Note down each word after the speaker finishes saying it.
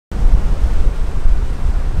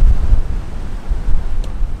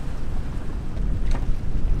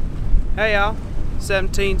Hey y'all,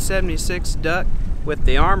 1776 Duck with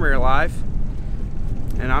the Armory Life,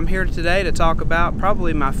 and I'm here today to talk about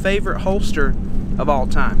probably my favorite holster of all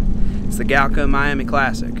time. It's the Galco Miami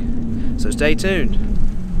Classic, so stay tuned.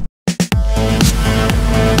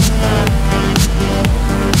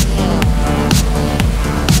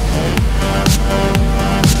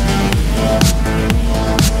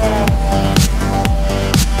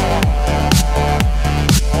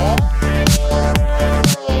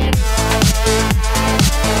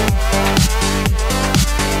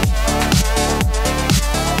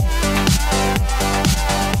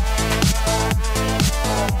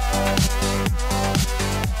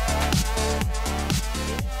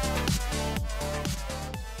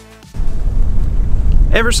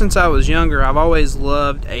 Ever since I was younger, I've always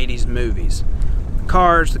loved 80s movies. The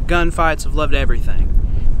cars, the gunfights, I've loved everything.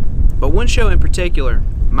 But one show in particular,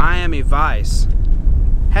 Miami Vice,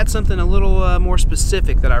 had something a little more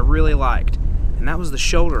specific that I really liked, and that was the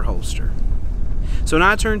shoulder holster. So when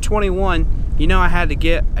I turned 21, you know I had to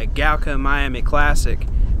get a Galco Miami Classic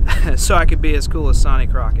so I could be as cool as Sonny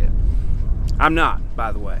Crockett. I'm not,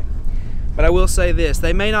 by the way. But I will say this,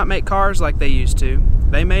 they may not make cars like they used to,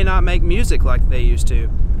 they may not make music like they used to,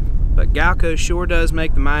 but Galco sure does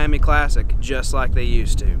make the Miami Classic just like they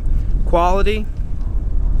used to. Quality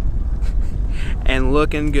and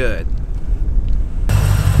looking good.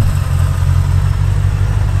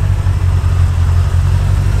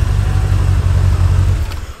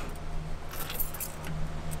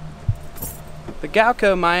 The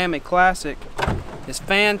Galco Miami Classic is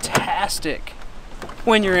fantastic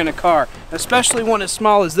when you're in a car, especially one as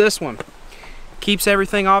small as this one. Keeps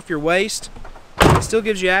everything off your waist. It still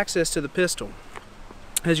gives you access to the pistol.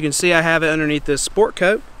 As you can see, I have it underneath this sport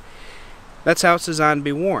coat. That's how it's designed to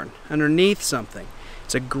be worn, underneath something.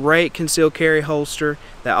 It's a great concealed carry holster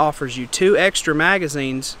that offers you 2 extra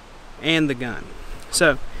magazines and the gun.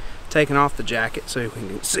 So, taking off the jacket so we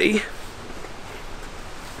can see.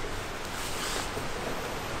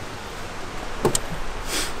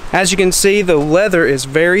 As you can see, the leather is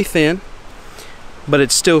very thin, but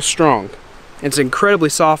it's still strong. It's incredibly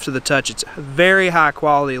soft to the touch. It's very high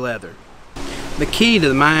quality leather. The key to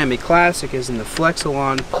the Miami Classic is in the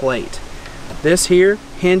Flexalon plate. This here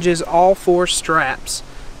hinges all 4 straps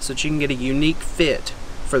so that you can get a unique fit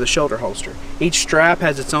for the shoulder holster. Each strap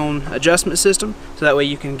has its own adjustment system, so that way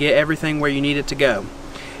you can get everything where you need it to go.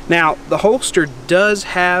 Now, the holster does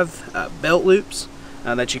have belt loops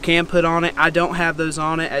that you can put on it. I don't have those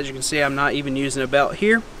on it. As you can see, I'm not even using a belt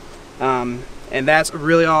here. And that's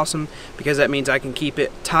really awesome because that means I can keep it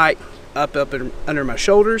tight up under my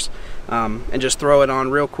shoulders and just throw it on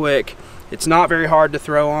real quick. It's not very hard to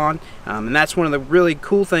throw on, and that's one of the really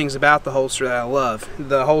cool things about the holster that I love.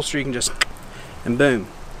 The holster, you can just, and boom,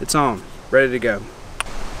 it's on, ready to go.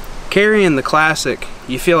 Carrying the Classic,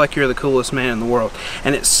 you feel like you're the coolest man in the world,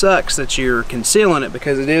 and it sucks that you're concealing it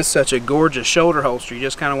because it is such a gorgeous shoulder holster. You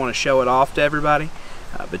just kind of want to show it off to everybody,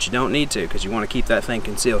 but you don't need to because you want to keep that thing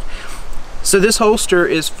concealed. So this holster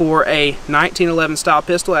is for a 1911 style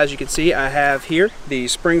pistol. As you can see, I have here the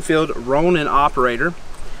Springfield Ronin Operator.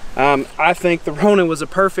 I think the Ronin was a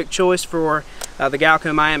perfect choice for the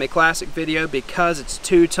Galco Miami Classic video because it's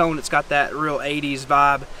two-tone. It's got that real 80s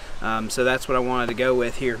vibe, so that's what I wanted to go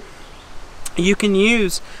with here. You can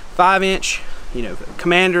use 5-inch,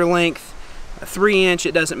 commander length, a 3-inch.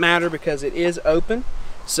 It doesn't matter because it is open.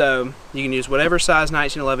 So you can use whatever size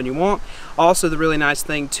 1911 you want. Also, the really nice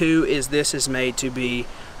thing too is this is made to be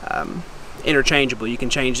interchangeable. You can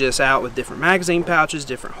change this out with different magazine pouches,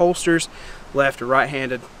 different holsters, left or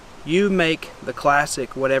right-handed. You make the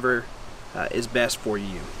Classic whatever is best for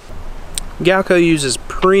you. Galco uses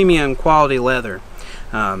premium quality leather.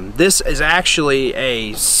 This is actually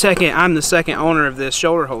I'm the second owner of this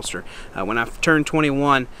shoulder holster. When I turned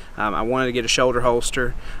 21, I wanted to get a shoulder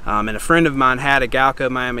holster, and a friend of mine had a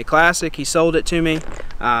Galco Miami Classic. He sold it to me.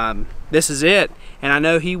 This is it, and I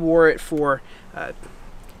know he wore it for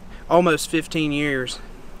almost 15 years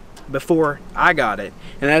before I got it.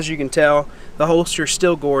 And as you can tell, the holster is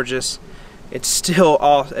still gorgeous. It's still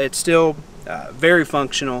very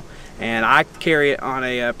functional. And I carry it on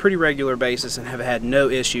a pretty regular basis and have had no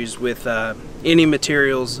issues with any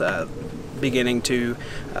materials beginning to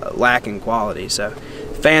lack in quality. So,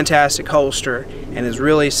 fantastic holster and has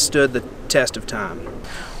really stood the test of time.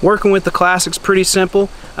 Working with the Classic's pretty simple,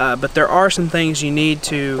 but there are some things you need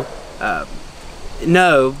to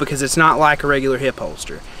know because it's not like a regular hip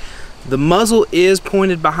holster. The muzzle is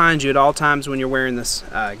pointed behind you at all times when you're wearing this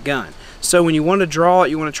gun. So when you want to draw it,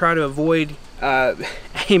 you want to try to avoid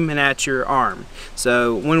aiming at your arm.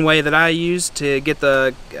 So one way that I use to get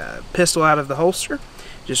the pistol out of the holster,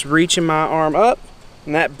 just reaching my arm up,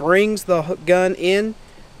 and that brings the gun in,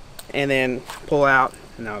 and then pull out,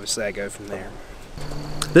 and obviously I go from there.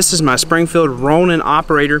 This is my Springfield Ronin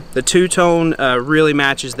operator. The two-tone really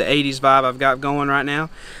matches the 80s vibe I've got going right now.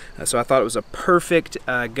 So I thought it was a perfect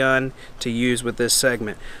gun to use with this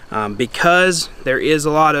segment. Because there is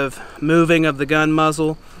a lot of moving of the gun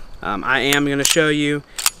muzzle, I am going to show you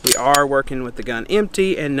we are working with the gun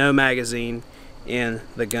empty and no magazine in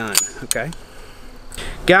the gun. Okay.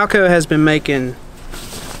 Galco has been making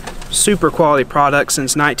super quality products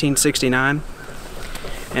since 1969,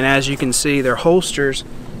 and as you can see, their holsters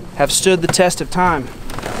have stood the test of time.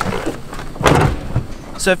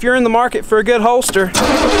 So if you're in the market for a good holster,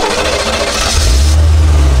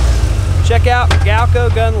 check out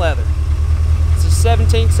Galco gun leather. It's a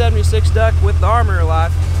 1776 duck with the armor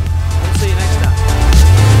life. We'll see you next time.